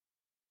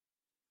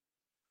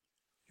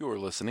You are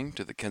listening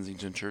to the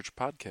Kensington Church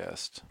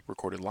Podcast,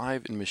 recorded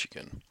live in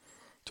Michigan.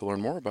 To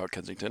learn more about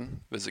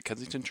Kensington, visit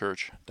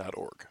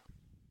kensingtonchurch.org.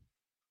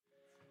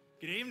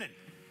 Good evening.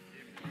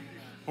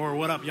 Or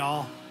what up,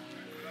 y'all?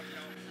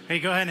 Hey,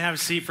 go ahead and have a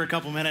seat for a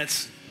couple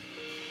minutes.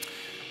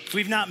 If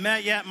we've not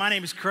met yet, my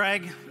name is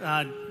Craig.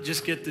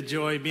 Just get the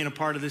joy of being a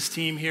part of this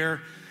team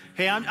here.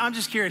 Hey, I'm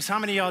just curious, how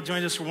many of y'all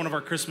joined us for one of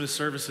our Christmas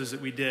services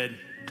that we did?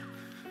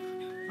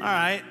 All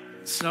right.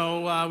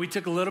 So we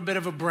took a little bit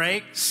of a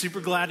break. Super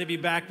glad to be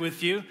back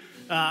with you.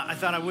 I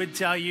thought I would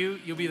tell you,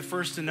 you'll be the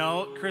first to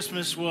know,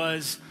 Christmas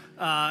was,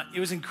 it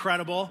was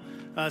incredible.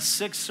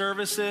 6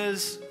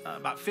 services,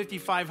 about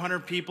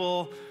 5,500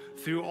 people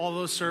through all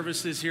those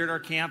services here at our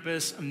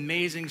campus.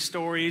 Amazing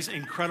stories,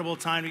 incredible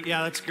time.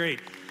 Yeah, that's great.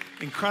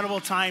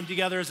 Incredible time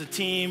together as a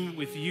team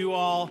with you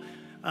all.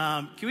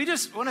 One of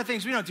the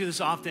things, we don't do this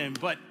often,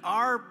 but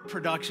our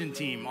production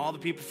team, all the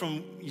people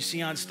from you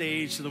see on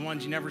stage to the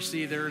ones you never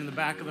see, they're in the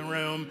back of the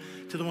room,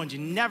 to the ones you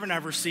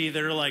never see,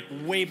 they're like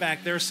way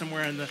back there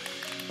somewhere in the,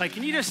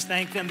 can you just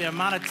thank them, the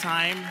amount of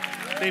time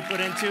they put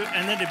into,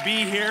 and then to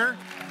be here,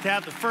 to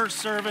have the first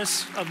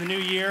service of the new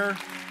year,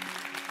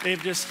 they're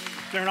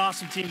an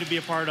awesome team to be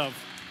a part of.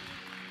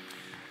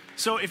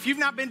 So if you've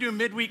not been to a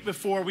midweek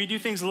before, we do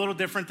things a little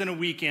different than a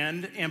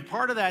weekend. And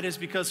part of that is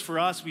because for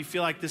us, we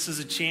feel like this is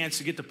a chance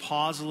to get to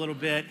pause a little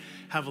bit,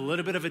 have a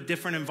little bit of a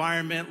different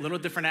environment, a little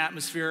different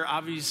atmosphere.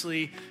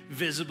 Obviously,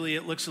 visibly,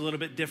 it looks a little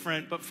bit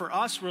different. But for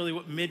us, really,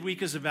 what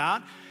midweek is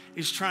about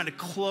is trying to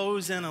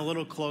close in a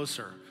little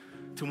closer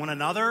to one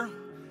another,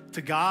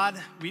 to God.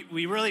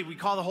 We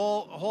call the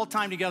whole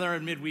time together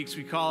at midweeks,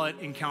 we call it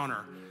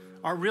encounter.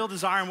 Our real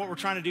desire and what we're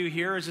trying to do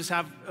here is just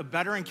have a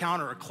better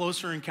encounter, a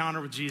closer encounter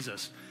with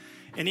Jesus.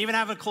 And even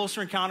have a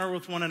closer encounter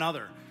with one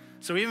another.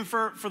 So even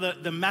for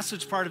the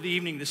message part of the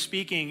evening, the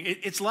speaking,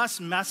 it's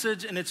less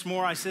message and it's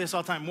more, I say this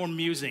all the time, more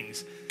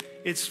musings.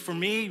 It's, for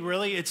me,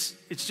 really, it's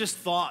just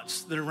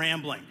thoughts that are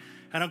rambling.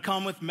 I don't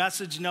come with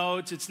message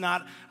notes. It's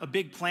not a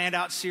big planned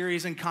out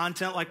series and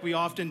content like we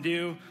often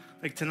do.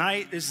 Like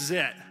tonight, this is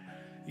it.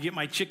 You get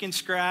my chicken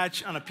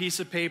scratch on a piece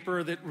of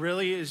paper that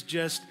really is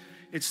just,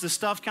 it's the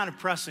stuff kind of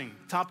pressing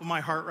top of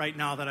my heart right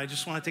now that I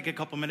just want to take a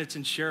couple minutes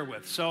and share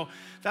with. So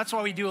that's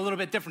why we do a little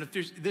bit different.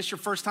 If this is your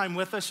first time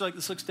with us, you're like,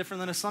 this looks different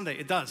than a Sunday.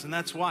 It does, and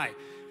that's why.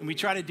 And we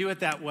try to do it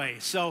that way.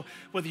 So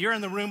whether you're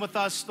in the room with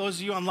us, those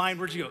of you online,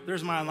 where'd you go?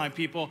 There's my online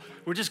people.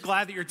 We're just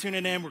glad that you're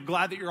tuning in. We're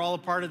glad that you're all a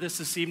part of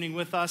this evening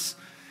with us.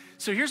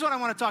 So here's what I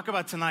want to talk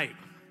about tonight.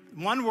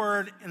 One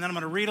word, and then I'm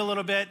going to read a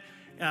little bit,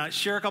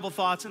 share a couple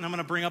thoughts, and I'm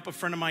going to bring up a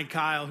friend of mine,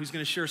 Kyle, who's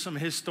going to share some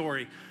of his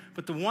story.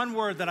 But the one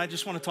word that I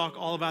just want to talk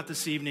all about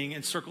this evening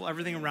and circle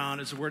everything around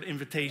is the word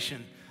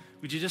invitation.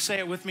 Would you just say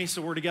it with me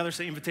so we're together?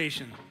 Say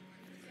invitation.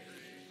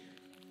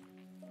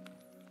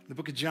 The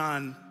book of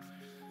John,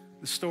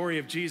 the story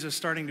of Jesus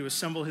starting to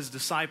assemble his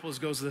disciples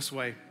goes this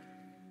way.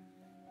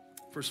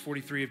 Verse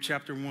 43 of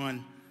chapter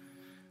 1.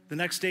 The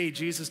next day,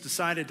 Jesus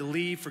decided to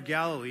leave for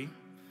Galilee.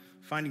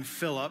 Finding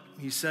Philip,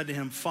 he said to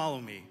him,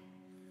 "Follow me."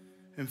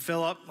 And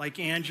Philip, like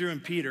Andrew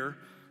and Peter,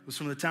 was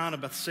from the town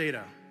of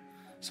Bethsaida.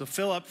 So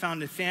Philip found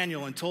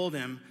Nathanael and told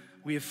him,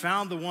 "We have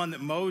found the one that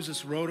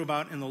Moses wrote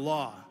about in the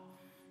law,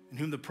 and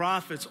whom the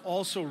prophets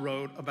also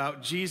wrote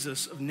about,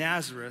 Jesus of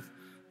Nazareth,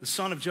 the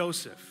son of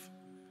Joseph."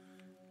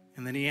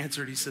 And then he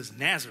answered, he says,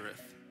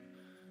 "Nazareth?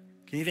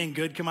 Can anything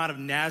good come out of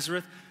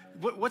Nazareth?"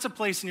 What's a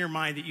place in your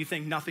mind that you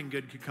think nothing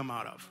good could come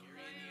out of?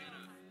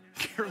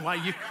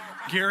 Why,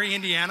 Gary,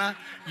 Indiana?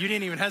 You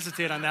didn't even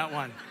hesitate on that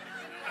one.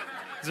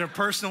 Is there a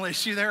personal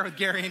issue there with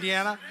Gary,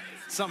 Indiana?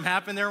 Something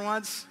happened there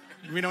once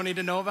we don't need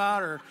to know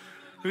about? Or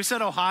who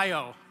said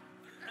Ohio?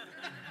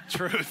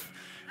 Truth.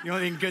 The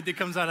only thing good that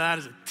comes out of that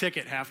is a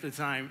ticket half the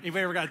time.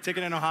 Anybody ever got a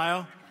ticket in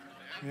Ohio?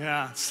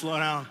 Yeah, slow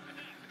down.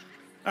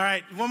 All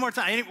right, one more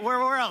time.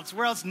 Where else?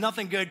 Where else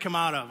nothing good come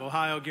out of?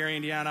 Ohio, Gary,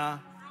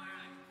 Indiana.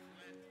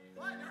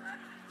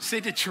 Say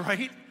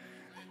Detroit?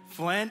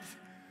 Flint?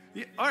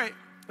 Yeah, all right,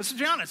 let's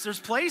be honest. There's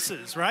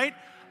places, right?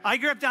 I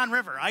grew up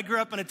downriver. I grew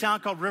up in a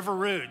town called River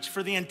Rouge.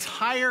 For the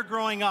entire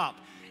growing up,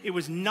 it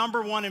was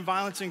number 1 in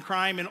violence and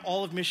crime in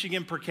all of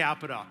Michigan per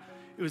capita.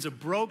 It was a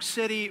broke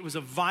city. It was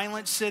a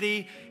violent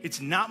city.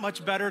 It's not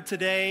much better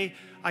today.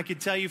 I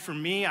could tell you for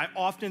me, I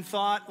often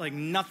thought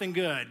nothing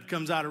good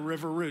comes out of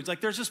River Rouge.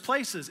 There's just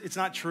places. It's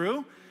not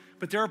true,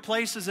 but there are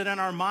places that in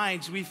our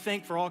minds we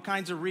think for all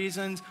kinds of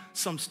reasons,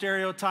 some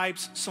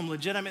stereotypes, some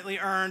legitimately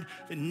earned,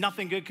 that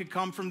nothing good could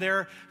come from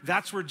there.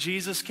 That's where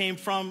Jesus came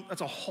from.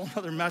 That's a whole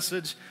other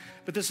message.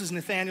 But this is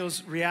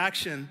Nathanael's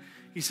reaction.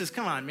 He says,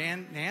 "Come on,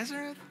 man,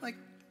 Nazareth?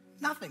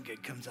 Nothing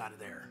good comes out of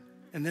there."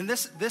 And then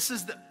this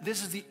is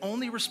the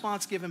only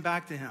response given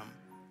back to him.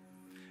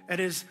 At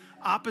his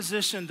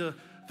opposition to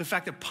the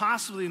fact that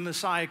possibly the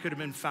Messiah could have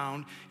been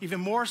found, even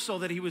more so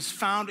that he was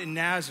found in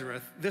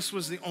Nazareth, this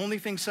was the only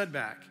thing said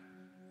back.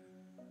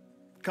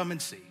 "Come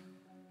and see."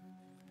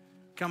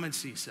 "Come and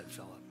see," said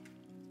Philip.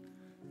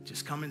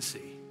 "Just come and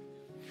see."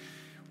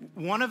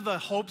 One of the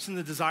hopes and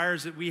the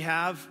desires that we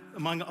have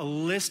among a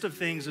list of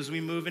things as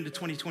we move into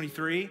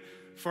 2023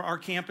 for our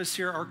campus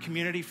here, our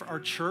community, for our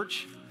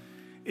church,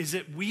 is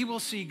that we will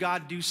see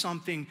God do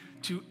something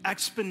to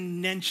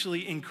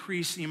exponentially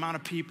increase the amount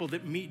of people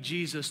that meet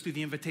Jesus through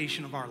the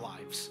invitation of our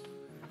lives.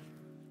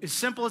 As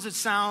simple as it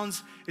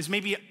sounds, as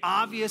maybe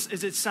obvious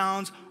as it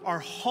sounds, our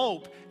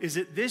hope is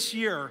that this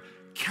year,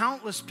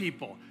 countless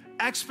people,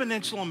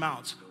 exponential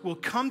amounts, will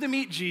come to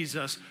meet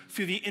Jesus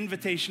through the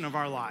invitation of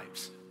our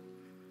lives.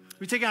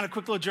 We take on a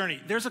quick little journey.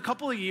 There's a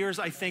couple of years,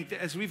 I think,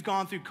 that as we've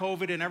gone through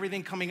COVID and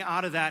everything coming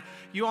out of that,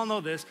 you all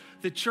know this,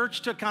 the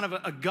church took kind of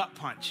a gut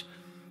punch.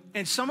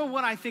 And some of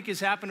what I think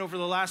has happened over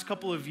the last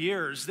couple of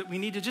years that we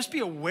need to just be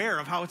aware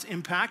of how it's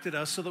impacted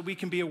us so that we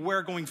can be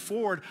aware going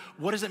forward,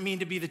 what does it mean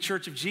to be the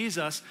church of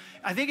Jesus?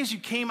 I think as you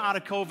came out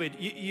of COVID,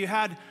 you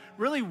had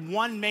really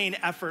one main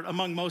effort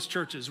among most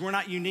churches. We're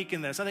not unique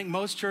in this. I think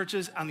most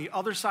churches on the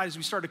other side, as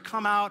we started to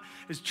come out,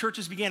 as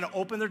churches began to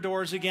open their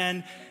doors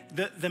again,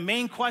 the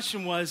main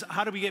question was,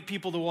 how do we get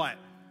people to what?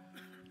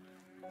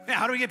 Yeah,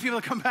 how do we get people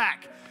to come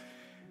back?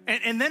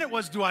 And then it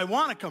was, do I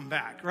want to come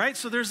back, right?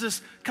 So there's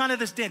this kind of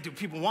this dance. Do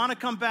people want to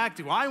come back?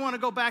 Do I want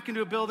to go back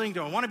into a building?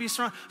 Do I want to be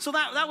surrounded? So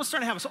that was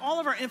starting to happen. So all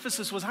of our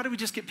emphasis was, how do we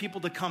just get people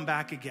to come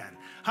back again?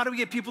 How do we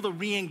get people to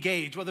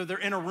re-engage, whether they're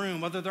in a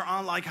room, whether they're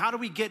on, like, how do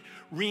we get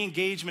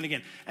re-engagement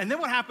again? And then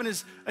what happened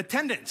is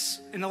attendance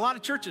in a lot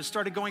of churches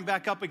started going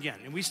back up again.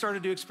 And we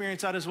started to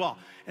experience that as well.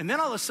 And then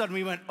all of a sudden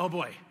we went, oh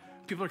boy,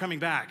 people are coming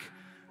back.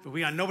 But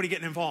we got nobody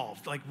getting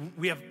involved. Like,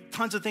 we have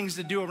tons of things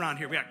to do around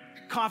here. We got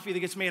coffee that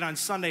gets made on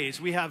Sundays.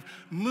 We have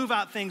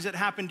move-out things that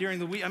happen during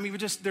the week. I mean,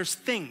 there's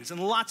things and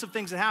lots of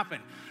things that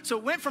happen. So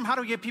it went from how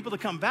do we get people to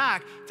come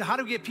back to how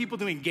do we get people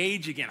to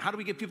engage again? How do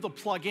we get people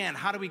to plug in?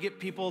 How do we get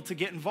people to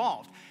get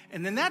involved?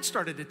 And then that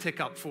started to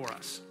tick up for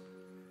us.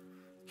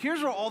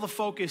 Here's where all the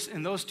focus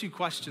in those two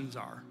questions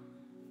are.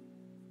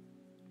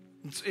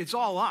 It's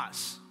all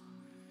us.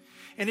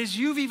 And as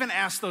you've even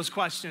asked those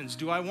questions,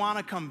 do I want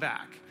to come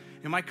back?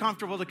 Am I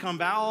comfortable to come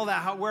back? All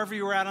that, wherever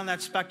you were at on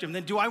that spectrum.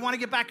 Then do I want to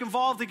get back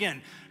involved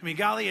again? I mean,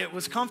 golly, it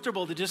was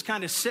comfortable to just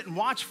kind of sit and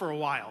watch for a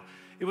while.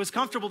 It was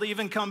comfortable to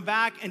even come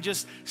back and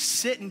just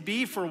sit and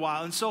be for a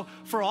while. And so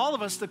for all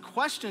of us, the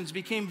questions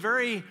became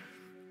very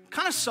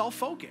kind of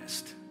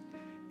self-focused.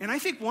 And I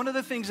think one of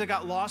the things that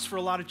got lost for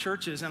a lot of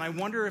churches, and I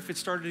wonder if it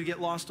started to get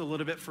lost a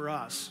little bit for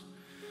us,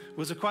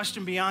 was a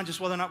question beyond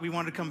just whether or not we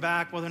wanted to come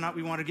back, whether or not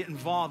we wanted to get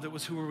involved. It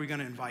was, who are we going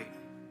to invite?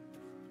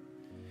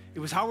 It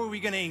was, how are we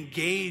going to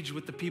engage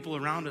with the people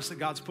around us that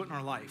God's put in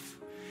our life?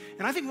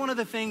 And I think one of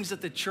the things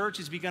that the church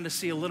has begun to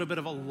see a little bit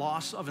of a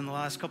loss of in the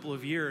last couple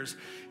of years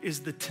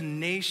is the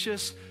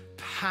tenacious,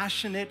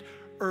 passionate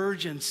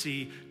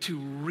urgency to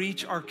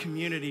reach our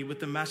community with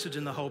the message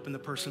and the hope in the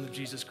person of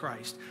Jesus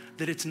Christ.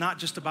 That it's not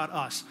just about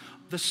us.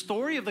 The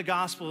story of the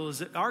gospel is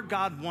that our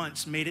God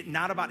once made it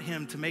not about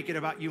him to make it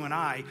about you and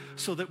I,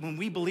 so that when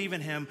we believe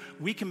in him,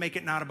 we can make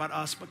it not about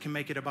us, but can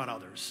make it about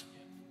others.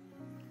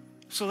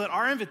 So that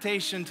our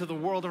invitation to the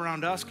world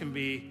around us can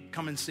be,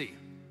 come and see.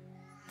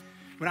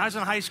 When I was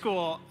in high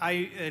school,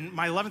 in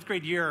my 11th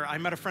grade year, I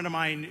met a friend of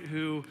mine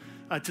who,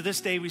 to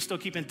this day, we still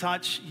keep in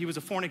touch. He was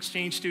a foreign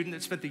exchange student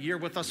that spent the year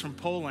with us from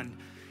Poland.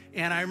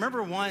 And I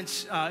remember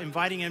once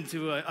inviting him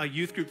to a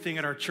youth group thing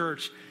at our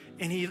church.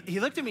 And he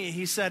looked at me and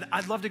he said,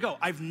 I'd love to go.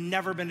 I've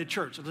never been to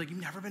church. I was like,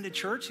 you've never been to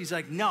church? He's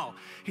like, no.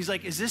 He's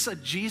like, is this a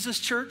Jesus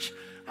church?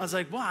 I was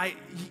like, why?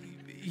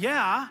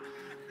 Yeah.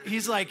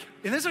 He's like,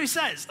 and this is what he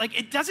says, like,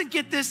 it doesn't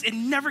get this, it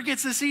never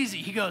gets this easy.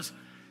 He goes,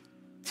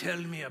 tell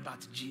me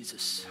about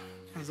Jesus.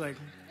 I was like,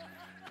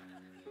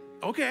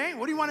 okay,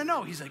 what do you want to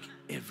know? He's like,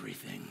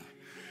 everything.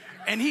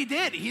 And he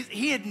did.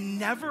 He had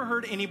never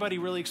heard anybody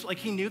really, like,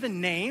 he knew the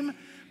name,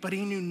 but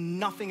he knew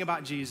nothing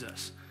about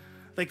Jesus.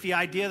 Like the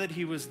idea that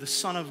he was the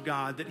Son of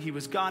God, that he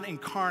was God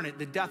incarnate,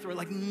 the death,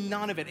 like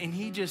none of it. And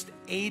he just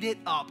ate it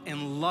up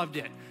and loved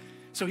it.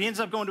 So he ends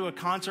up going to a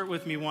concert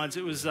with me once.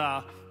 It was,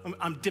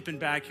 I'm dipping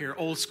back here,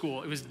 old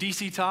school. It was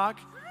DC Talk.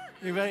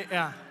 Anybody?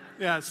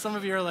 Yeah. Some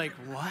of you are like,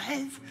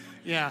 what?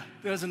 Yeah,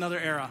 there was another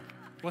era.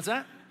 What's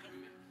that?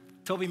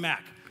 Toby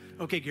Mac.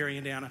 Okay, Gary,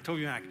 Indiana.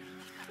 Toby Mac.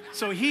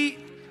 So he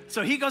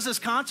goes to this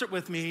concert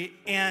with me,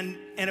 and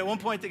at one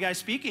point the guy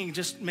speaking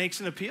just makes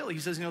an appeal. He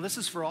says, this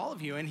is for all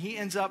of you. And he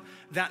ends up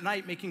that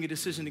night making a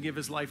decision to give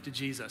his life to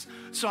Jesus.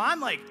 So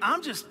I'm like,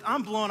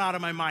 I'm blown out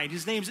of my mind.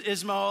 His name's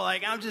Ismo.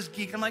 Like, I'm just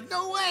geeking. I'm like,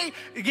 no way.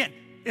 Again,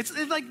 it's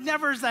like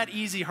never is that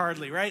easy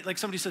hardly, right? Like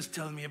somebody says,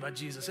 tell me about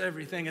Jesus,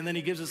 everything. And then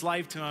he gives his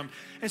life to him.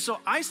 And so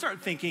I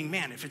start thinking,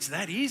 man, if it's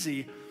that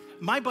easy,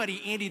 my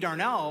buddy Andy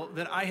Darnell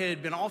that I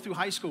had been all through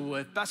high school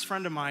with, best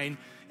friend of mine,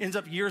 ends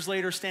up years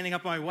later standing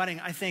up at my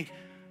wedding. I think,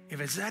 if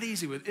it's that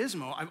easy with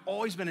Ismo, I've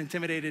always been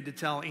intimidated to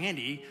tell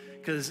Andy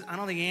because I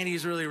don't think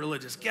Andy's really a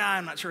religious guy.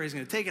 I'm not sure he's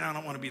going to take it. I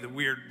don't want to be the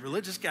weird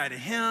religious guy to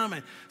him.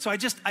 And so I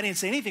didn't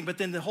say anything. But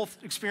then the whole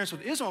experience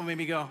with Ismo made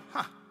me go,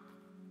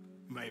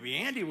 maybe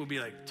Andy will be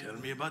like, tell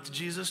me about the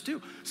Jesus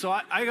too. So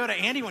I go to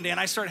Andy one day and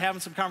I start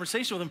having some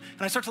conversation with him.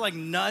 And I start to like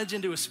nudge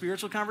into a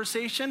spiritual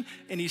conversation.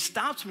 And he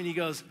stops me and he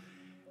goes,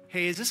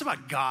 hey, is this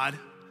about God?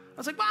 I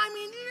was like, well,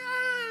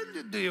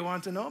 yeah, do you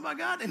want to know about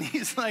God? And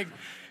he's like,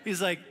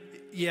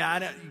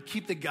 yeah, you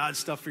keep the God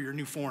stuff for your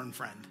new foreign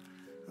friend.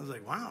 I was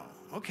like, wow,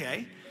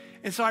 okay.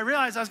 And so I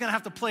realized I was gonna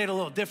have to play it a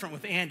little different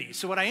with Andy.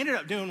 So what I ended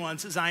up doing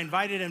once is I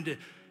invited him to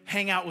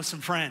hang out with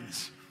some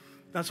friends.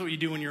 That's what you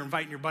do when you're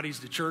inviting your buddies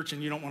to church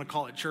and you don't want to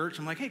call it church.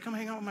 I'm like, hey, come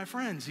hang out with my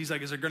friends. He's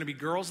like, is there gonna be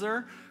girls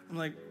there? I'm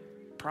like,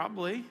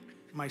 probably,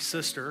 my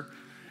sister.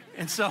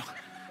 And so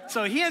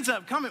he ends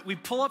up coming. We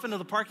pull up into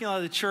the parking lot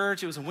of the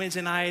church. It was a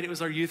Wednesday night. It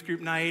was our youth group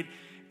night.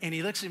 And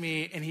he looks at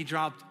me and he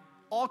dropped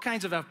all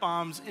kinds of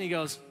F-bombs. And he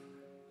goes,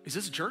 is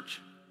this a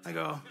church? I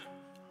go,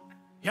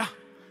 yeah.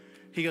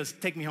 He goes,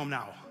 take me home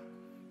now.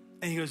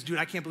 And he goes, dude,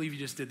 I can't believe you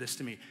just did this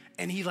to me.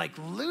 And he like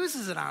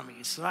loses it on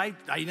me. So I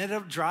ended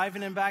up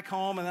driving him back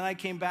home, and then I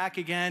came back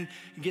again.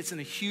 He gets in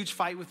a huge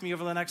fight with me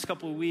over the next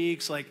couple of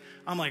weeks. Like,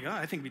 I'm like, oh,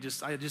 I think I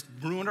just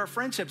ruined our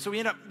friendship. So we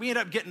end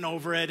up getting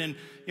over it and,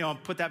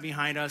 put that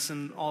behind us,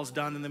 and all's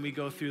done. And then we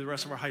go through the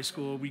rest of our high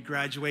school. We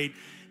graduate.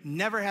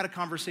 Never had a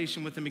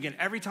conversation with him again.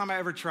 Every time I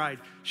ever tried,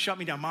 shut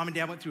me down. Mom and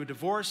dad went through a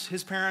divorce,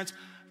 his parents.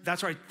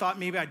 That's where I thought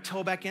maybe I'd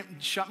toe back in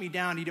and shut me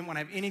down. He didn't want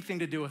to have anything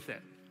to do with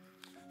it.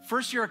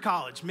 First year of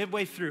college,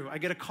 midway through, I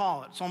get a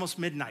call. It's almost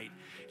midnight,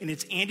 and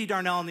it's Andy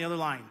Darnell on the other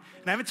line.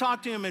 And I haven't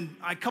talked to him in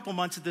a couple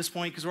months at this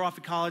point because we're off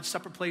at college,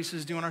 separate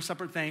places, doing our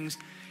separate things.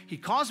 He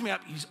calls me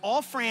up. He's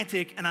all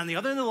frantic, and on the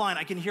other end of the line,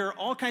 I can hear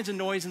all kinds of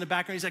noise in the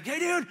background. He's like, hey,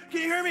 dude,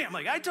 can you hear me? I'm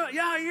like,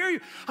 yeah, I hear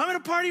you. I'm at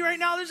a party right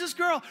now. There's this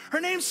girl.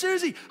 Her name's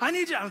Susie. I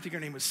need you. I don't think her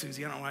name was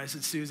Susie. I don't know why I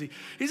said Susie.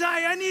 He's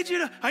like, I need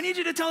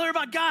you to tell her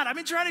about God. I've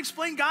been trying to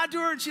explain God to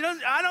her,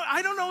 and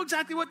I don't know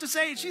exactly what to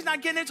say. She's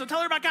not getting it, so tell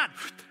her about God.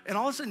 And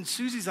all of a sudden,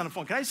 Susie's on the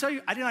phone. Can I tell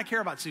you, I did not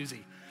care about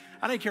Susie.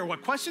 I didn't care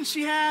what questions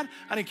she had.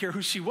 I didn't care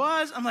who she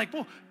was. I'm like,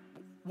 well,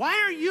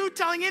 why are you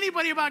telling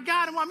anybody about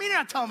God and want me to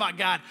not tell him about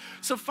God?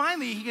 So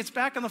finally, he gets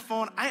back on the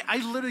phone. I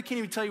literally can't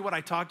even tell you what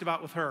I talked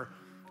about with her.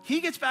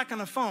 He gets back on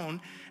the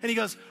phone, and he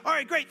goes, all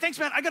right, great, thanks,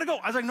 man, I got to go.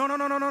 I was like,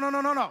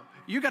 no.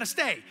 You got to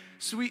stay.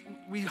 So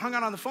we hung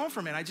out on the phone for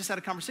a minute. I just had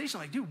a conversation.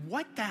 I'm like, dude,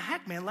 what the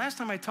heck, man? Last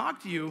time I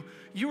talked to you,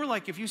 you were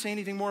like, if you say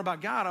anything more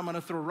about God, I'm going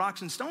to throw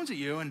rocks and stones at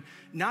you. And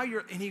now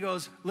and he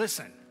goes,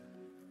 listen.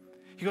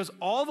 He goes,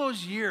 all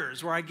those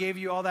years where I gave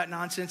you all that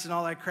nonsense and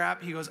all that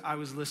crap, he goes, I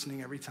was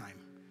listening every time.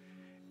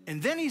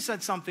 And then he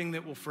said something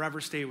that will forever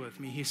stay with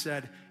me. He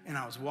said, and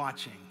I was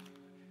watching.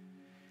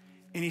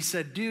 And he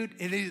said, dude,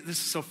 this is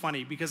so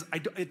funny because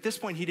at this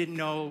point he didn't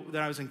know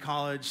that I was in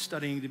college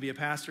studying to be a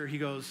pastor. He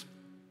goes,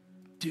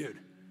 dude,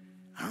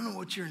 I don't know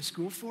what you're in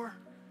school for,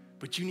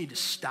 but you need to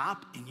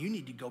stop and you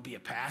need to go be a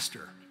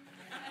pastor.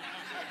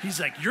 He's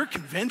like, you're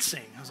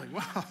convincing. I was like,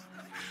 well,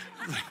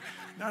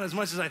 not as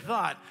much as I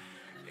thought.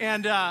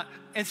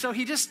 And so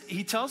he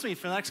tells me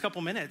for the next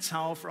couple minutes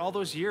how for all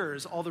those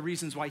years, all the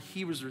reasons why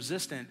he was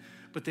resistant,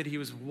 but that he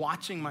was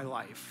watching my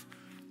life.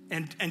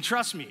 And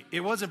trust me, it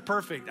wasn't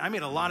perfect. I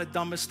made a lot of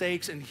dumb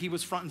mistakes, and he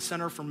was front and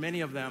center for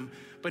many of them,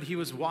 but he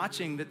was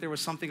watching that there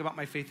was something about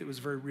my faith that was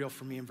very real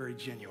for me and very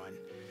genuine,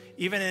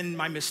 even in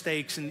my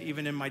mistakes and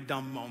even in my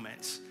dumb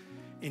moments.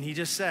 And he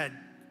just said,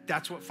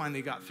 that's what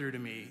finally got through to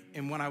me.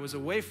 And when I was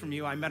away from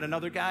you, I met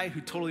another guy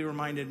who totally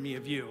reminded me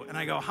of you. And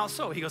I go, how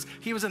so? He goes,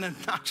 he was an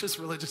obnoxious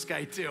religious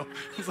guy too.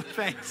 I was like,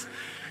 thanks.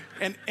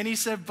 And he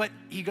said, but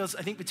he goes,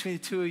 I think between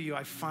the two of you,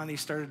 I finally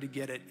started to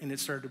get it, and it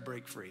started to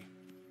break free.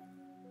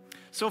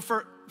 So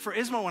for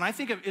Ismo, when I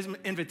think of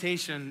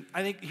invitation,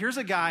 I think here's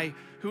a guy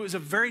who is a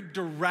very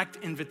direct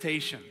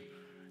invitation.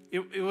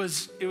 It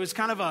was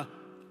kind of a,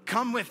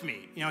 come with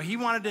me. He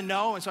wanted to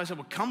know, and so I said,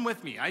 well, come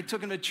with me. I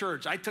took him to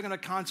church. I took him to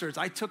concerts.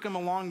 I took him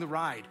along the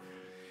ride.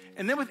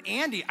 And then with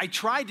Andy, I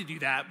tried to do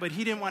that, but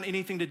he didn't want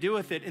anything to do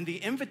with it. And the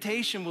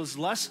invitation was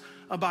less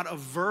about a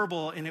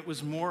verbal, and it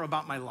was more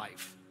about my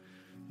life.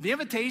 The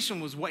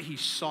invitation was what he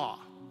saw.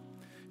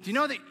 Do you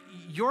know that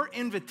your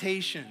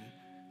invitation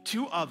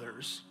to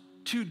others,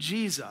 to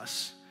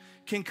Jesus,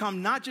 can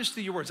come not just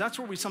through your words. That's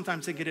what we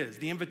sometimes think it is,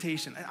 the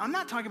invitation. I'm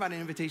not talking about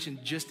an invitation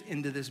just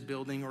into this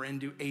building or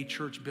into a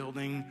church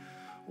building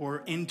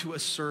or into a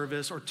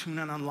service or tune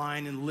in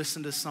online and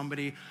listen to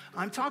somebody.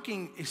 I'm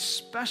talking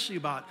especially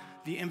about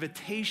the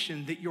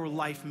invitation that your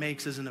life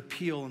makes as an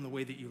appeal in the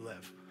way that you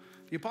live.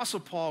 The Apostle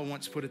Paul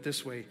once put it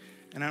this way,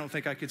 and I don't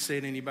think I could say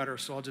it any better,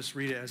 so I'll just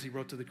read it as he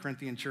wrote to the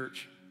Corinthian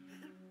church.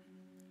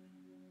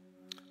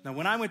 Now,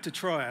 when I went to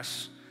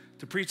Troas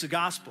to preach the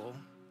gospel,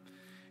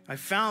 I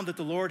found that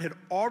the Lord had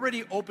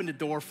already opened a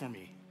door for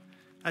me.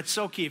 That's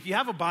so key. If you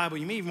have a Bible,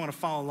 you may even want to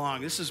follow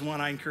along. This is one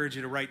I encourage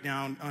you to write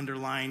down,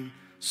 underline,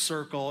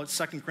 circle. It's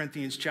 2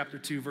 Corinthians chapter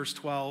 2, verse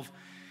 12.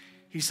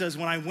 He says,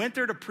 when I went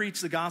there to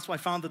preach the gospel, I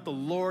found that the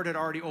Lord had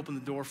already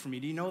opened the door for me.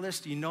 Do you know this?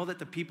 Do you know that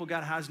the people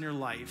God has in your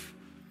life,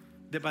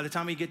 that by the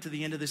time we get to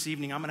the end of this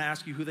evening, I'm going to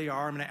ask you who they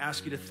are. I'm going to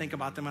ask you to think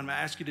about them. I'm going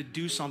to ask you to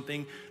do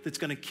something that's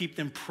going to keep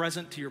them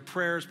present to your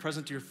prayers,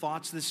 present to your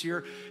thoughts this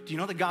year. Do you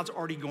know that God's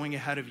already going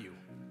ahead of you?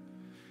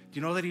 Do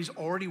you know that he's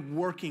already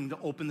working to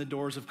open the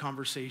doors of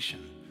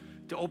conversation,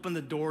 to open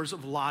the doors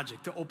of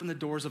logic, to open the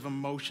doors of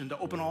emotion, to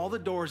open all the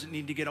doors that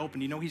need to get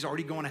opened? You know he's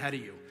already going ahead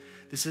of you.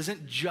 This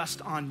isn't just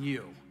on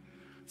you.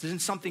 This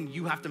isn't something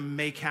you have to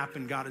make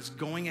happen. God is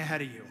going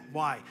ahead of you.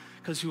 Why?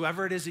 Because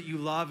whoever it is that you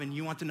love and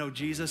you want to know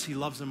Jesus, he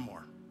loves them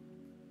more.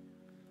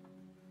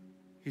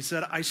 He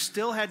said, I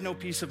still had no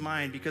peace of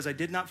mind because I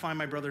did not find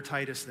my brother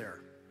Titus there.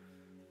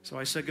 So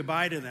I said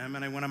goodbye to them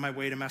and I went on my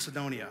way to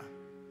Macedonia.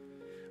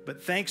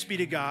 But thanks be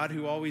to God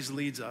who always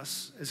leads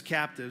us as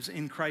captives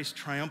in Christ's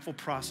triumphal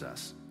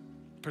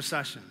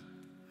procession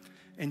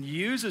and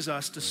uses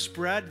us to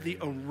spread the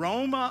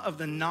aroma of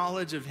the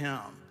knowledge of him.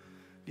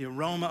 The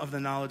aroma of the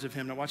knowledge of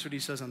him. Now watch what he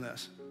says on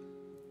this.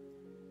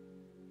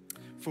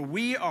 For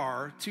we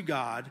are, to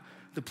God,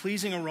 the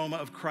pleasing aroma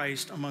of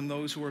Christ among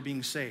those who are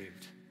being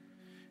saved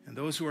and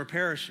those who are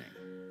perishing.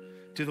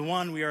 To the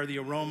one, we are the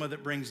aroma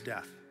that brings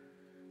death.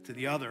 To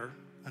the other,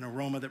 an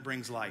aroma that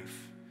brings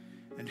life.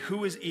 And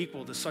who is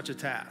equal to such a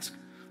task?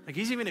 Like,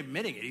 he's even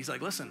admitting it. He's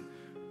like, listen,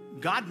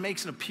 God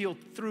makes an appeal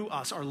through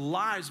us. Our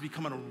lives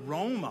become an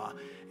aroma.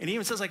 And he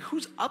even says, like,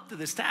 who's up to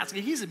this task?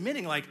 And he's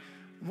admitting, like,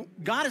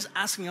 God is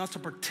asking us to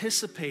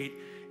participate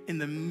in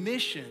the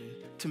mission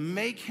to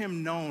make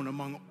him known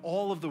among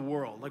all of the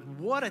world. Like,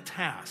 what a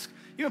task.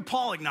 Even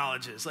Paul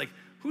acknowledges, like,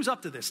 who's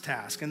up to this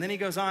task? And then he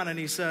goes on and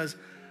he says,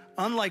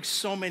 unlike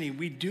so many,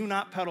 we do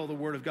not peddle the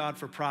word of God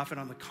for profit.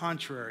 On the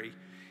contrary,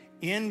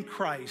 in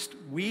Christ,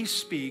 we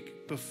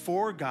speak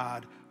before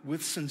God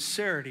with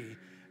sincerity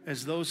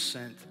as those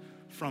sent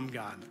from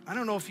God. I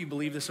don't know if you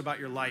believe this about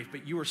your life,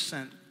 but you were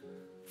sent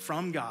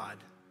from God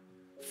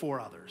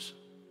for others.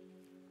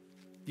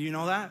 Do you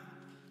know that?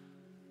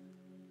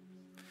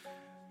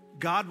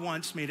 God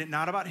once made it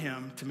not about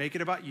him to make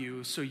it about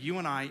you, so you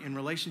and I, in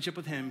relationship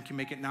with him, can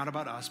make it not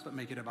about us, but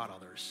make it about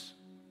others.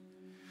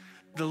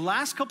 The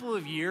last couple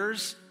of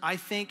years, I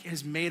think,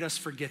 has made us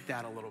forget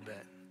that a little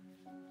bit.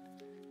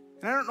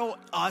 And I don't know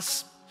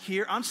us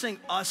here. I'm saying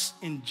us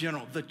in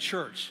general, the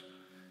church.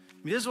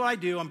 I mean, this is what I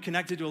do. I'm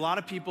connected to a lot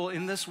of people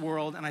in this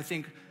world, and I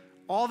think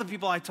all the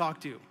people I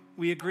talk to,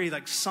 we agree,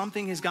 like,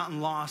 something has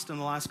gotten lost in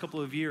the last couple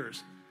of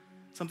years.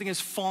 Something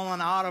has fallen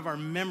out of our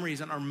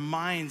memories and our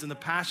minds and the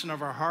passion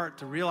of our heart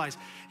to realize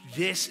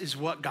this is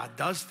what God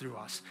does through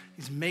us.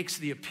 He makes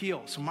the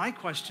appeal. So my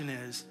question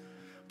is,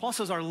 Paul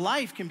says our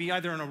life can be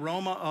either an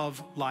aroma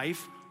of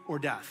life or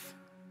death.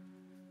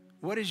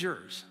 What is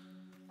yours?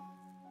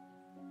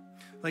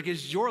 Like,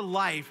 is your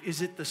life,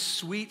 is it the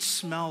sweet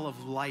smell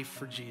of life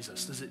for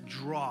Jesus? Does it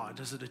draw?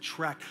 Does it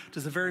attract?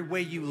 Does the very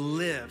way you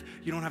live,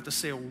 you don't have to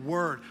say a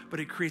word,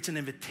 but it creates an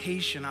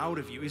invitation out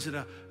of you? Is it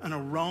an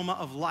aroma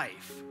of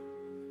life?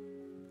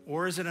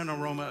 Or is it an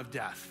aroma of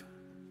death?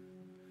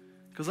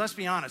 Because let's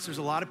be honest, there's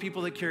a lot of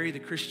people that carry the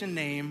Christian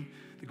name,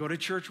 that go to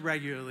church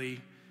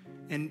regularly,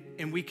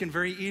 and we can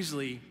very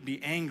easily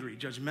be angry,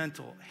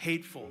 judgmental,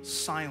 hateful,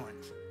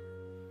 silent.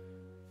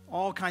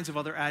 All kinds of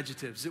other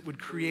adjectives that would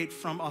create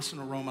from us an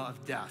aroma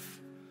of death.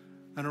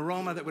 An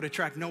aroma that would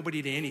attract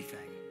nobody to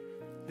anything.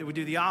 That would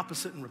do the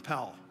opposite and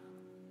repel.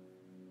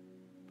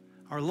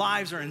 Our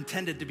lives are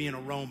intended to be an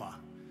aroma.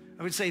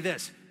 I would say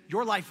this,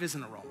 your life is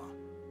an aroma.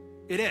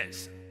 It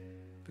is.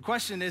 The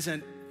question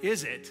isn't,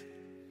 is it?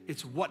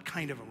 It's what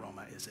kind of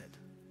aroma is it?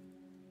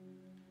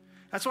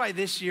 That's why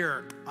this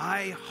year,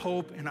 I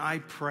hope and I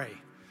pray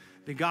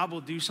that God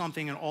will do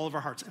something in all of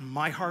our hearts, in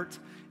my heart,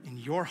 in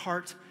your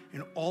heart,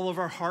 in all of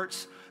our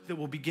hearts, that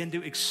will begin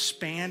to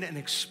expand and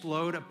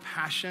explode a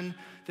passion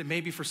that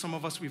maybe for some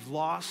of us we've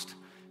lost,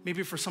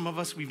 maybe for some of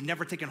us we've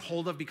never taken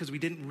hold of because we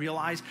didn't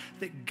realize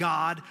that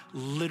God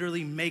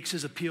literally makes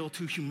his appeal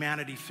to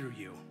humanity through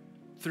you,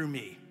 through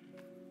me.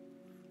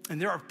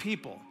 And there are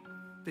people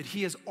that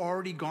he has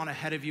already gone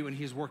ahead of you and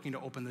he is working to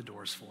open the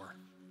doors for.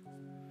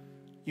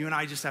 You and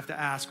I just have to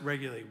ask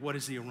regularly, what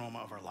is the aroma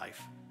of our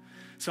life?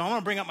 So I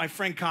want to bring up my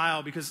friend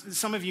Kyle, because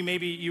some of you,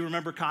 maybe you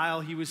remember Kyle.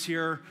 He was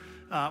here.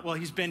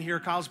 He's been here.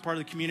 Kyle's part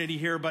of the community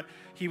here, but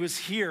he was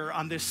here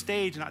on this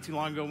stage not too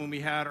long ago when we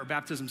had our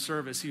baptism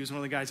service. He was one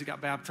of the guys that got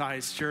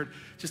baptized, shared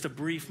just a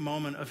brief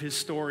moment of his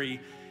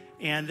story.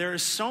 And there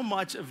is so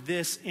much of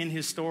this in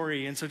his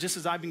story. And so just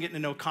as I've been getting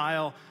to know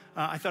Kyle,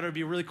 I thought it would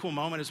be a really cool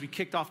moment as we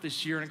kicked off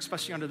this year, and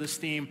especially under this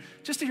theme,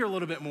 just to hear a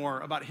little bit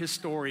more about his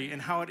story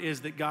and how it is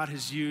that God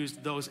has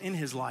used those in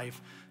his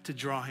life to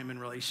draw him in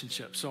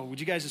relationship. So would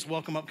you guys just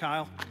welcome up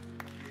Kyle?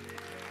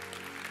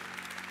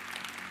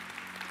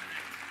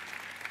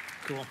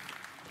 Cool.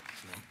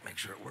 Make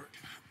sure it works.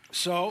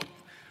 So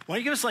why don't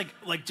you give us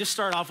like just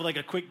start off with like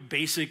a quick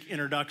basic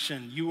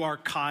introduction. You are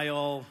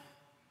Kyle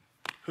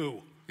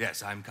who?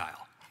 Yes, I'm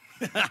Kyle.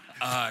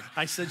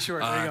 I said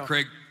short. There you go.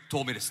 Craig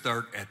told me to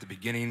start at the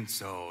beginning,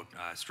 so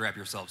strap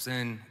yourselves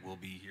in. We'll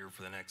be here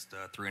for the next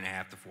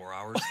 3.5 to 4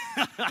 hours,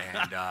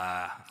 and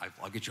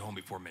I'll get you home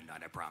before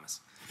midnight, I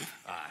promise.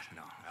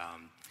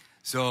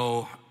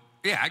 So,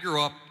 I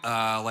grew up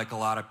like a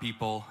lot of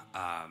people.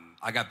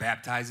 I got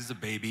baptized as a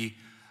baby.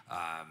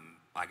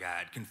 I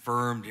got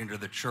confirmed into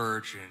the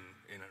church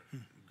in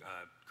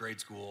grade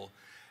school,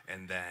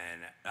 and then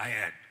I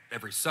had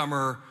every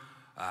summer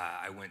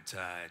I went to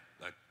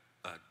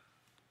a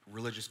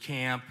religious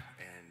camp,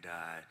 and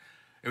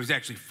it was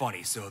actually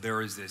funny. So there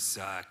was this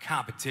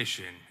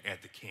competition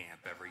at the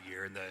camp every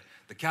year, and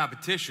the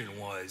competition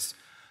was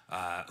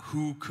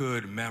who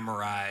could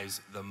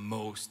memorize the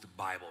most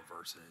Bible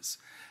verses.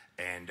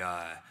 And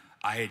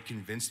I had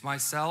convinced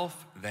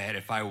myself that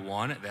if I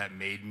won, that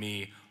made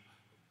me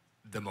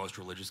the most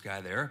religious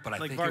guy there. But I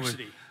like think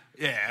varsity.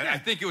 I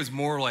think it was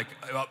more like,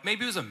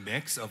 maybe it was a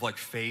mix of like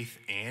faith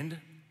and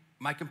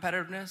my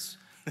competitiveness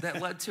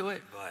that led to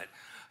it. But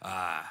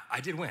I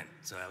did win,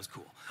 so that was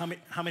cool.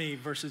 How many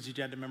verses did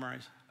you have to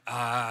memorize?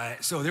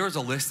 So there was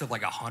a list of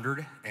like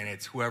 100, and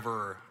it's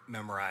whoever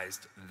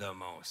memorized the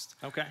most.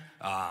 Okay.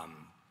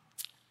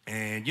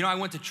 And, I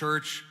went to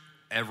church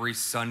every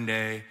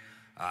Sunday.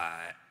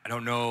 I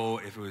don't know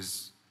if it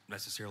was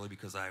necessarily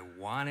because I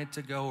wanted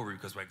to go or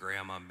because my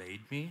grandma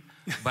made me,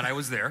 but I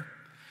was there.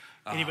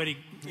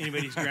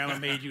 Anybody's grandma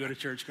made you go to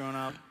church growing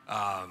up?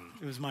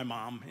 It was my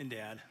mom and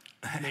dad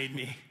made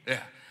me.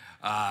 Yeah.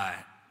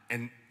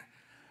 And,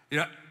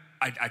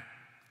 I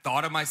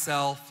thought of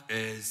myself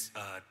as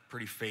a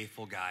pretty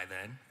faithful guy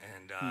then.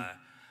 And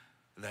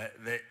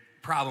the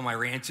problem I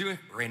ran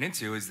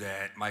into is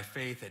that my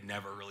faith had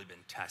never really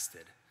been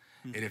tested.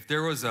 And if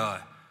there was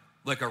a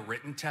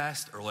written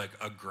test or like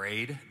a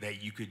grade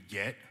that you could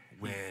get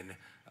when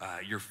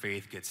your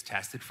faith gets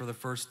tested for the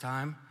first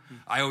time,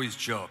 I always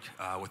joke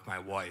with my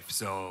wife.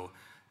 So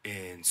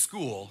in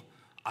school,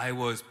 I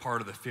was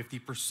part of the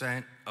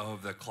 50%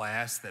 of the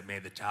class that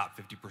made the top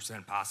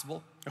 50%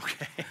 possible.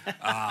 Okay.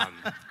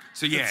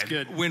 So yeah, That's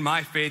good. When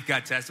my faith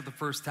got tested the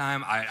first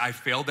time, I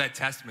failed that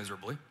test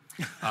miserably.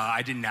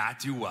 I did not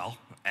do well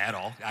at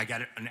all. I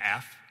got an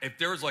F. If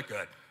there was like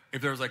an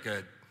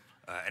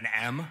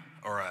M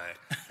or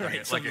like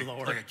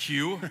a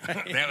Q,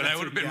 that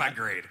would have been my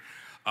grade.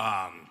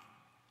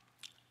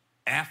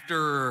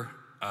 After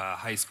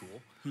high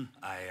school,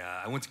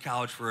 I went to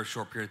college for a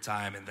short period of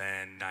time, and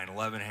then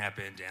 9/11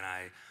 happened, and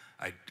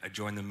I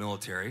joined the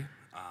military,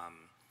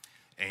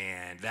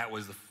 and that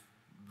was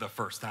the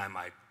first time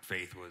my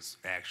faith was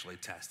actually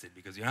tested,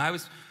 because I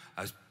was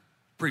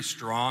pretty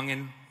strong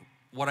in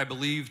what I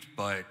believed,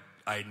 but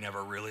I'd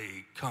never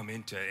really come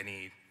into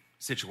any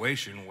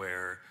situation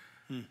where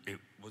it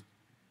was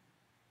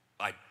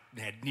I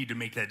had need to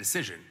make that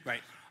decision.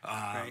 Right.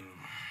 Right.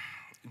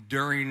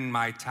 During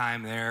my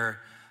time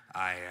there,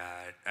 I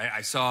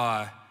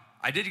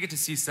did get to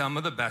see some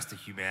of the best of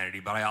humanity,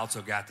 but I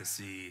also got to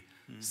see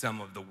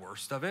some of the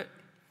worst of it.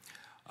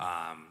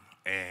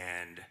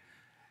 And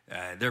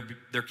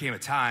there came a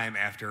time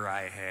after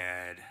I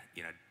had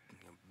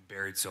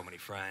buried so many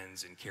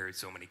friends and carried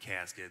so many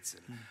caskets,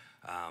 and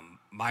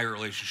my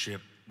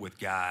relationship with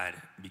God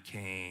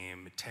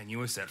became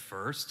tenuous at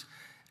first,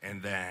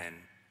 and then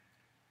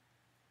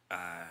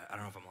I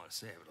don't know if I'm allowed to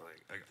say it, but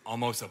like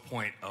almost a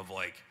point of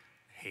like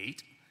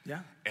hate.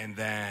 Yeah. And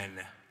then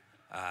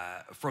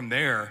from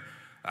there,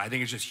 I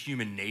think it's just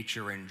human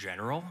nature in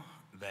general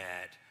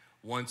that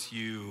once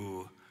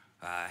you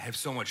have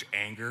so much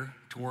anger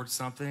towards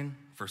something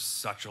for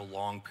such a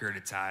long period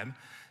of time,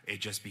 it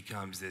just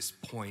becomes this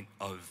point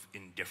of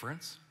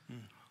indifference,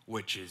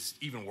 which is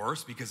even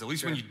worse, because at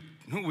least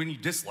when you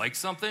dislike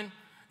something,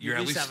 you're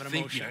at least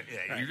thinking,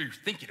 you're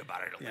thinking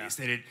about it at least.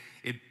 And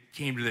it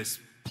came to this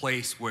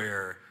place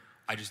where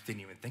I just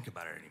didn't even think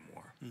about it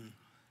anymore.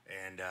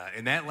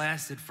 And that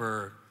lasted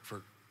for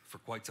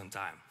quite some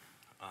time.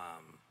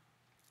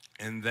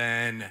 And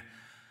then,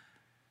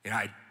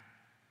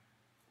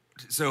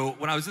 so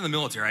when I was in the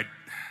military,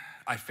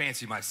 I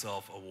fancied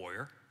myself a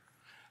warrior,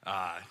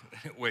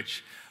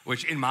 which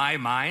in my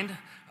mind,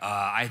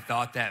 I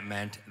thought that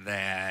meant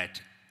that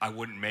I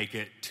wouldn't make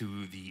it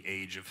to the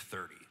age of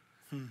 30.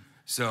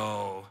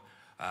 So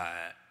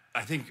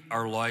I think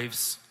our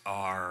lives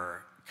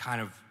are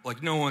kind of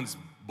like, no one's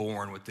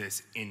born with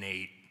this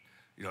innate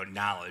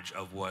knowledge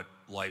of what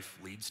life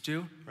leads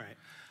to. Right.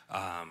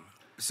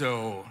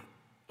 So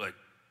like,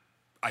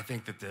 I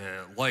think that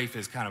the life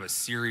is kind of a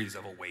series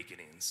of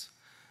awakenings.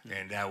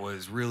 And that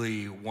was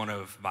really one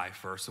of my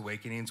first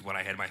awakenings when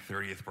I had my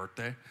 30th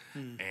birthday.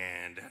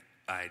 And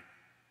I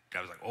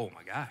was like, oh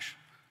my gosh,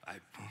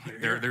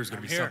 there's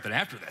going to be something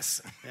after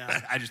this.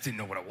 Yeah. I just didn't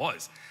know what it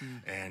was.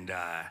 And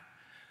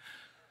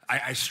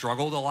I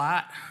struggled a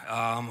lot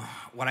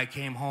when I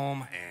came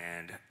home,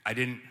 and I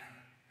didn't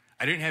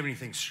have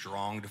anything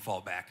strong to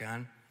fall back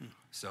on.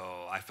 So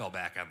I fell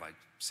back on like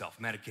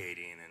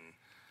self-medicating and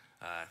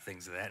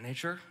things of that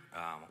nature,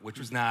 which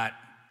was not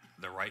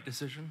the right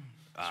decision.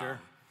 Sure.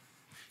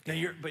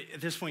 Now but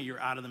at this point,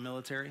 you're out of the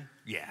military?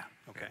 Yeah.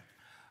 Okay.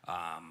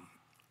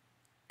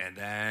 And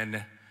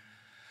then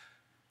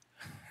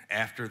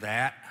after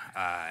that,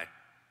 I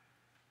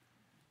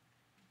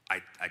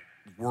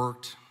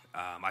worked.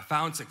 I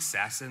found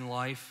success in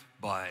life,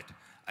 but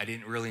I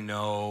didn't really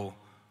know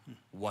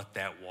what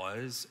that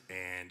was,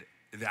 and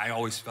I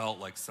always felt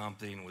like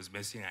something was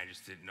missing. I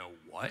just didn't know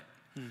what.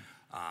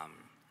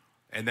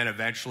 And then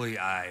eventually,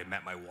 I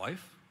met my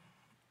wife,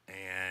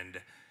 and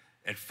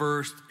at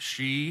first,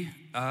 she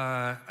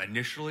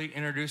initially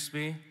introduced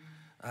me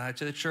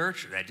to the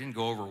church. That didn't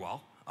go over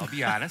well, I'll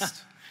be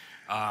honest.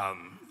 I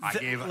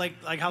gave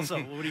like how so?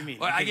 What do you mean?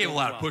 Well, I gave a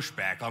lot of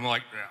pushback. I'm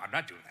like, I'm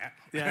not doing that.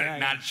 Yeah,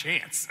 not a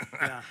chance.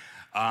 Yeah.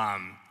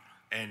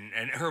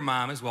 And her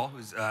mom as well,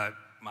 who's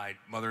my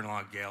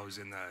mother-in-law Gail, who's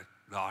in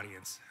the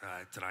audience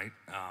tonight.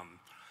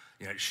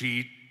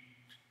 she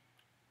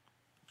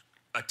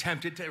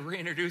attempted to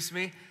reintroduce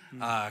me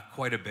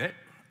quite a bit,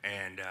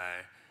 and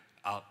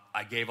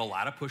I gave a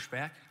lot of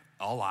pushback,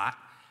 a lot.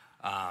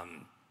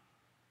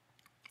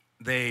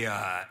 They,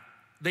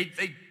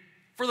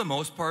 for the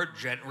most part,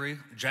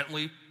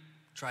 gently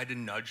tried to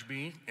nudge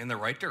me in the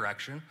right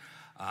direction.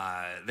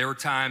 There were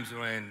times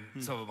when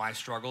some of my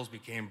struggles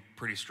became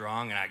pretty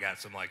strong, and I got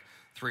some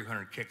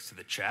 300 kicks to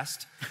the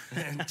chest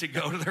to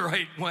go to the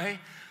right way.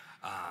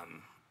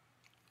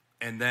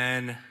 And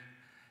then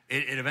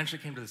it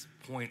eventually came to this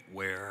point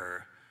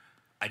where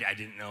I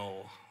didn't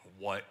know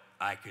what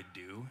I could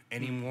do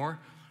anymore.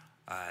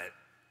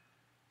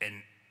 And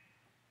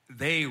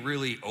they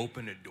really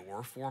opened a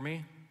door for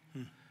me.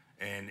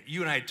 And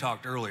you and I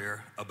talked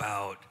earlier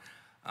about,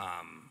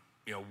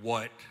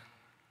 what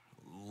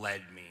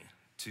led me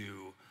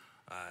to,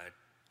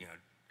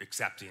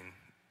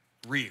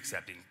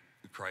 re-accepting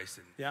Christ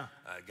and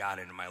God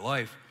into my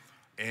life.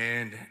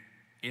 And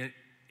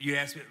you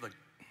asked me,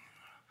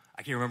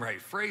 I can't remember how you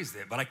phrased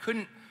it, but I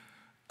couldn't,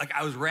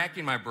 I was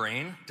racking my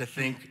brain to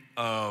think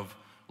of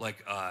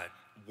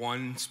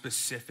one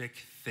specific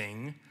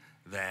thing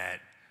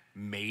that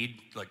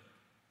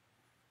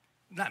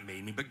not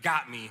made me, but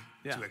got me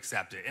to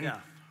accept it. And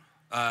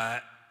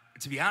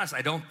to be honest,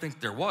 I don't think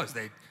there was.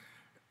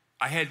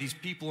 I had these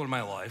people in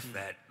my life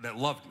that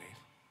loved me,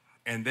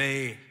 and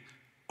they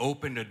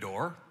opened a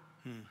door,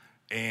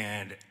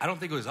 and I don't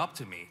think it was up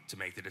to me to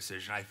make the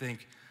decision. I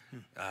think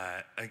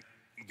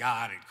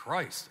God and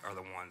Christ are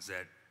the ones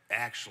that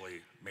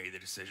actually made the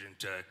decision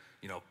to,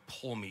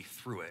 pull me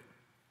through it.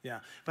 Yeah,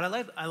 but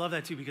I love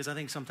that too, because I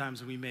think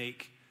sometimes we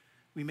make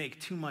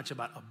too much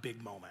about a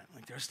big moment.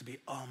 There has to be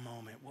a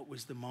moment. What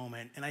was the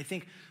moment? And I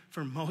think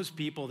for most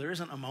people, there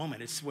isn't a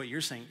moment. It's what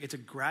you're saying. It's a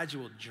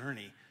gradual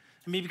journey.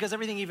 Because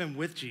everything even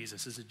with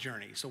Jesus is a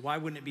journey. So why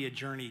wouldn't it be a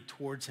journey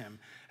towards him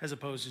as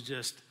opposed to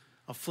just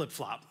a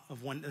flip-flop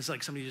of one? It's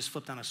like somebody just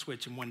flipped on a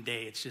switch in one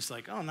day. It's just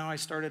now I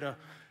started a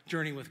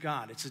journey with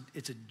God.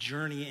 It's a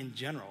journey in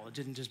general. It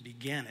didn't just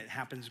begin. It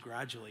happens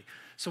gradually.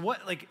 So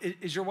what,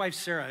 is your wife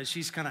Sarah, as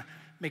she's kind of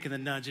making the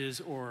nudges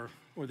or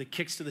the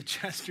kicks to the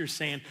chest you're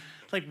saying,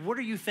 what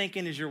are you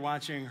thinking as you're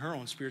watching her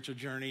own spiritual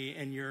journey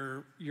and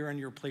you're in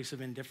your place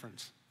of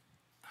indifference?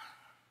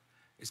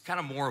 It's kind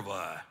of more of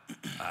a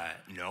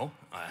no.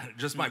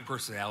 Just my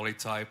personality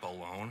type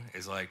alone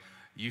is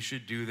you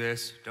should do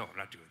this. No, I'm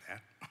not doing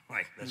that.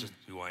 That's just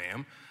who I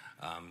am.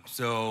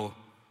 So,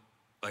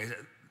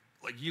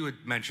 you had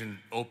mentioned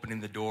opening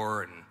the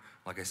door, and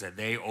like I said,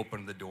 they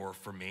opened the door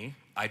for me.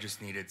 I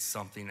just needed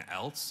something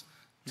else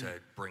to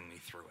bring me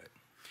through it.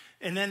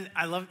 And then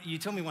you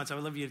told me once, I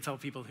would love you to tell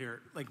people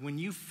here, when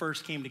you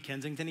first came to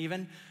Kensington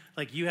even,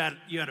 you had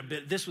a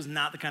bit, this was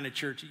not the kind of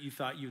church that you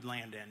thought you'd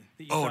land in,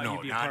 that you thought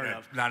you'd be a part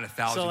of. Not in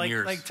 1,000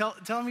 years. Tell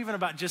them even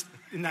about just,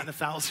 not in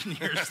 1,000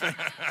 years,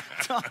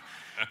 tell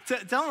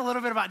them a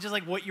little bit about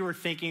just what you were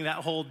thinking that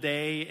whole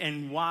day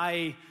and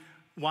why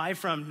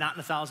from not in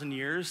 1,000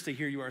 years to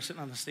here you are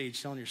sitting on the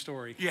stage telling your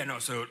story. Yeah, no,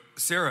 so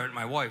Sarah,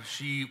 my wife,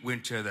 she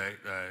went to the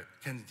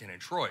Kensington and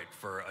Troy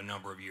for a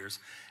number of years.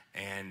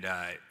 And,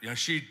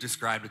 she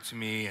described it to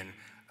me, and I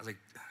was like,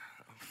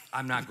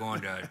 I'm not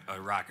going to a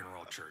rock and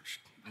roll church.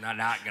 Not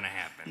going to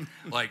happen.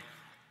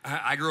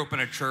 I grew up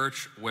in a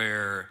church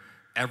where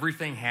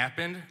everything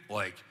happened,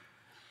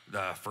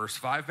 the first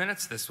 5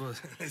 minutes, this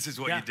is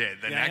what you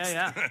did. The next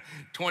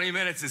 20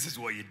 minutes, this is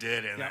what you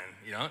did. And then,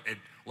 it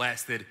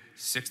lasted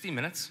 60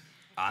 minutes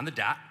on the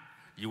dot.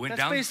 You went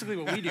down. That's basically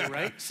what we do,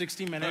 right?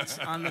 60 minutes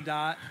on the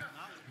dot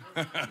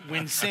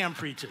when Sam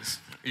preaches.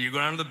 You go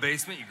down to the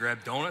basement, you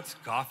grab donuts,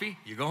 coffee,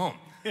 you go home.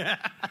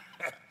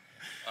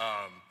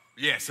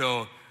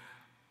 So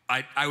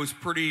I was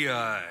pretty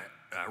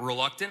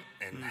reluctant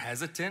and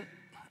hesitant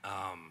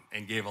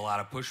and gave a lot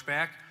of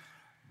pushback.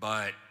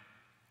 But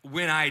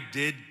when I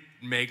did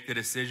make the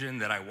decision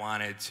that I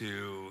wanted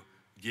to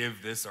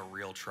give this a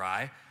real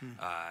try,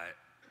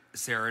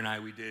 Sarah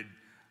and we did,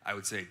 I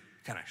would say,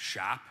 kind of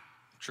shop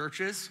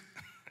churches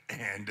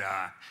and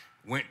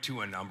went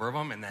to a number of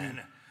them. And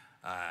then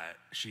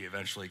she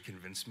eventually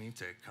convinced me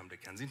to come to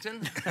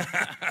Kensington.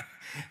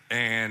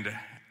 And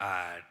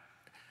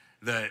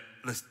the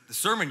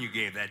sermon you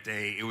gave that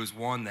day, it was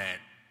one that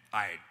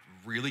I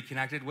really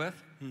connected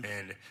with.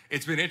 And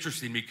it's been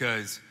interesting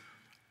because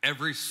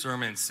every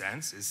sermon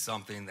since is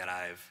something that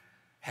I've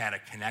had a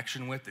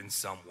connection with in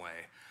some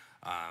way.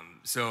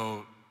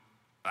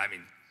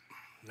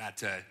 Not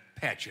to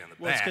pat you on the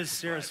back. Well, it's because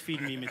Sarah's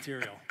feeding me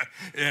material.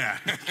 Yeah.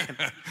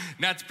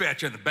 Not to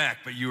pat you on the back,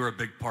 but you were a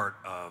big part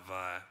of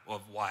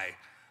why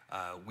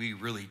we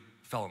really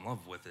fell in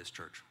love with this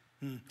church.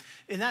 And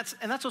that's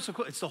also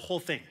cool. It's the whole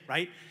thing,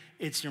 right?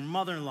 It's your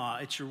mother-in-law,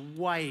 it's your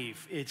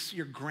wife, it's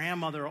your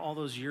grandmother all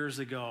those years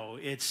ago.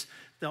 It's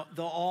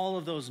all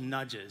of those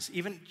nudges.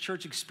 Even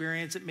church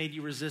experience that made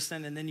you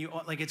resistant, and then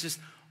it's just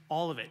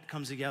all of it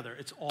comes together.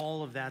 It's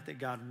all of that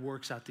God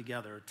works out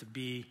together to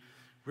be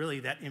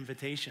really that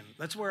invitation.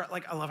 That's where,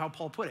 I love how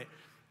Paul put it.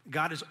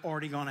 God has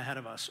already gone ahead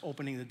of us,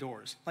 opening the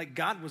doors. Like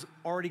God was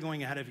already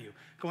going ahead of you,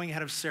 going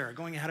ahead of Sarah,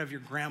 going ahead of your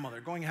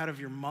grandmother, going ahead of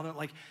your mother.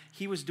 Like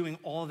he was doing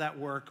all of that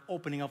work,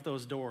 opening up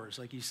those doors,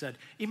 like you said,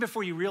 even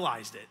before you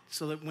realized it,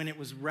 so that when it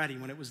was ready,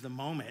 when it was the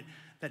moment,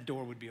 that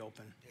door would be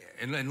open.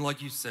 Yeah, and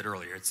like you said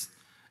earlier,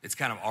 it's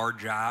kind of our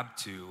job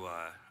to,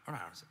 or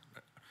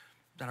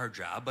not our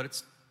job, but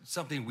it's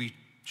something we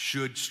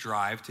should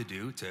strive to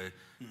do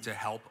to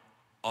help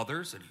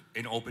others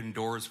and open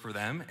doors for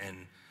them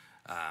and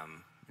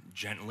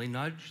gently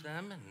nudge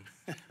them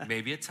and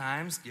maybe at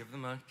times give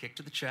them a kick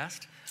to the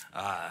chest.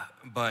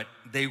 But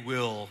they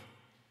will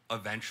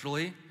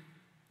eventually,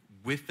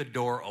 with the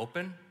door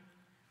open,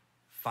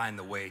 find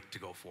the way to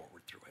go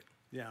forward through it.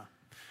 Yeah.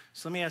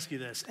 So let me ask you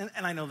this,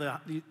 and I know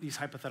that these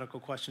hypothetical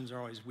questions are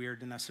always weird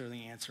to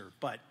necessarily answer,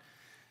 but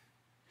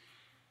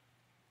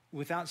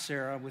without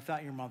Sarah,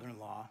 without your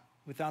mother-in-law,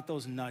 without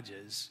those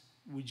nudges,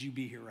 would you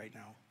be here right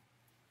now?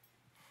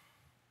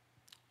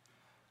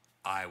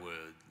 I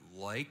would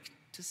like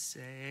to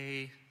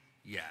say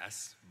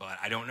yes, but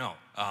I don't know.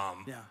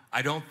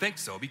 I don't think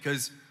so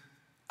because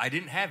I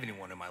didn't have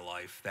anyone in my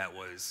life that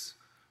was,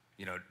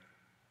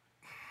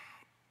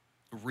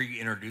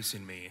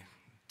 reintroducing me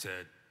to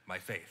my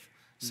faith.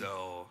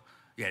 So,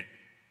 yeah,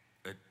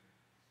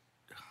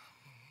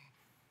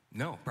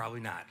 no, probably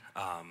not.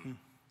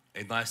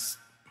 Unless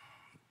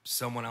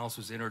someone else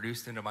was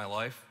introduced into my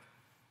life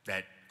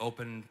that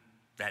opened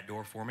that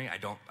door for me, I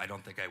don't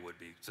think I would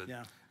be. So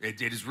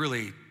it is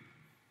really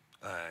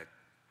a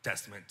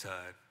testament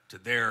to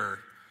their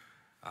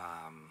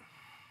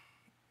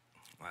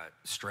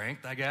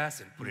strength, I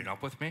guess, and putting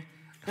up with me,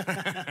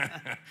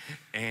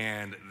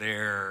 and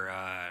their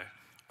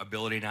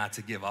ability not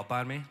to give up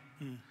on me.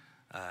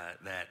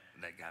 That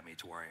got me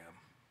to where I am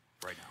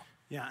right now.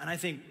 Yeah, and I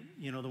think,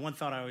 the one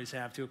thought I always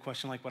have to a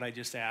question like what I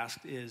just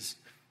asked is,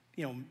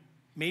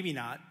 maybe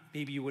not,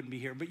 maybe you wouldn't be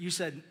here, but you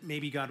said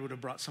maybe God would have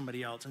brought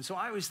somebody else. And so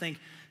I always think,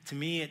 to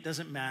me, it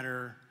doesn't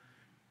matter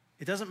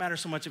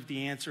so much if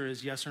the answer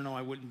is yes or no,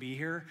 I wouldn't be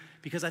here,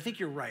 because I think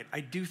you're right. I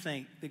do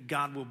think that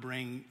God will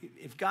bring,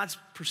 if God's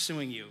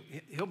pursuing you,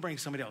 he'll bring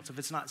somebody else. If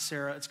it's not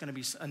Sarah, it's going to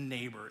be a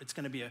neighbor, it's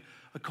going to be a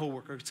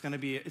coworker, it's going to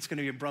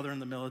be a brother in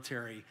the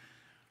military.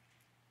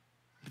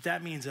 But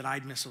that means that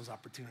I'd miss those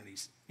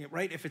opportunities,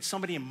 right? If it's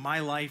somebody in my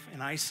life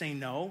and I say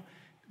no,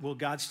 will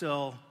God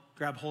still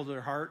grab hold of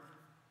their heart?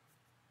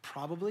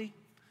 Probably,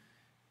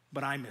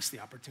 but I missed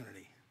the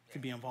opportunity to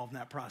be involved in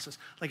that process.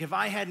 Like if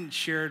I hadn't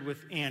shared with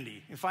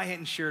Andy, if I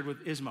hadn't shared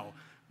with Ismo,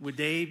 would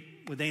they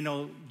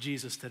know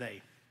Jesus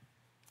today?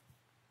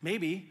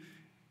 Maybe.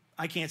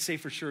 I can't say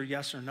for sure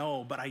yes or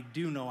no, but I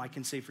do know I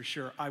can say for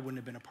sure I wouldn't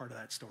have been a part of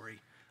that story.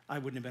 I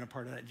wouldn't have been a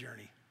part of that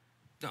journey.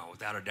 No,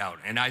 without a doubt.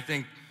 And I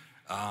think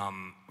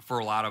for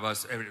a lot of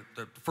us,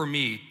 for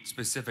me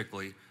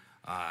specifically,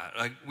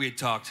 like we had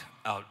talked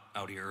out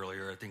here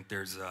earlier, I think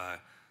there's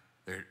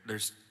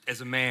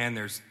as a man,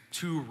 there's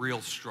two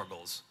real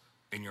struggles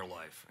in your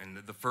life, and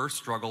the first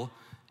struggle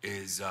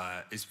is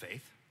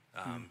faith.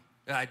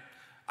 I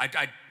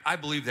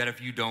believe that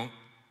if you don't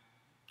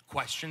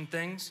question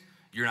things,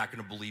 you're not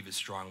going to believe as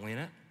strongly in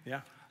it.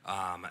 Yeah.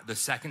 The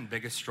second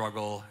biggest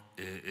struggle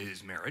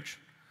is marriage.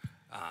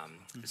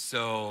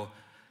 So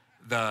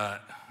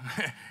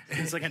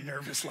it's like a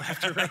nervous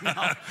laughter right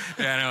now.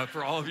 Yeah, I know.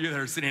 For all of you that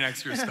are sitting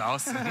next to your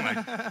spouse, I'm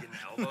like getting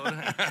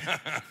elbowed.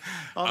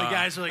 All the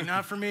guys are like,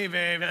 not for me,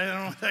 babe. I don't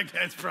know what that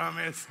guy's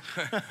promise.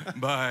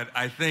 But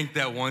I think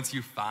that once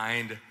you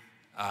find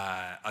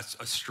a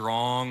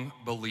strong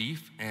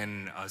belief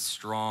and a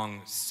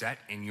strong set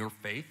in your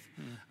faith,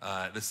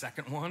 the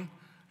second one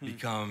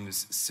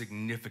becomes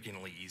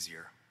significantly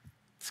easier.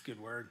 It's a good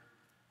word.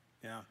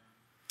 Yeah.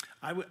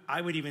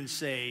 I would even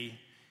say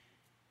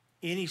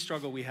any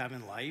struggle we have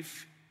in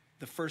life,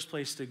 the first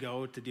place to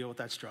go to deal with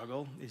that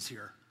struggle is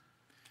here.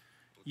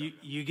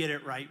 You get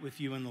it right with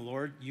you and the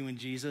Lord, you and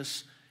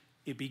Jesus,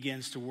 it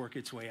begins to work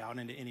its way out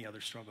into any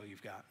other struggle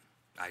you've got.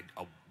 I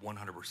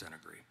 100%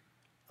 agree.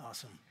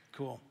 Awesome.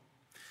 Cool.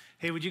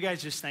 Hey, would you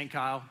guys just thank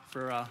Kyle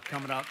for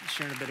coming up,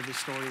 sharing a bit of his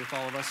story with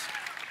all of us?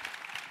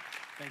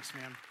 Thanks,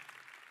 man.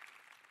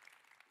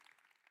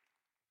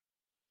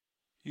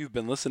 You've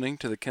been listening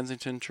to the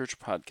Kensington Church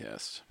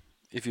Podcast.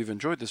 If you've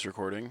enjoyed this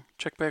recording,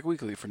 check back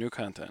weekly for new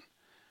content.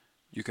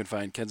 You can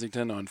find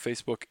Kensington on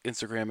Facebook,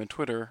 Instagram, and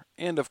Twitter,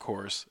 and of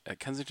course at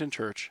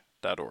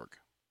kensingtonchurch.org.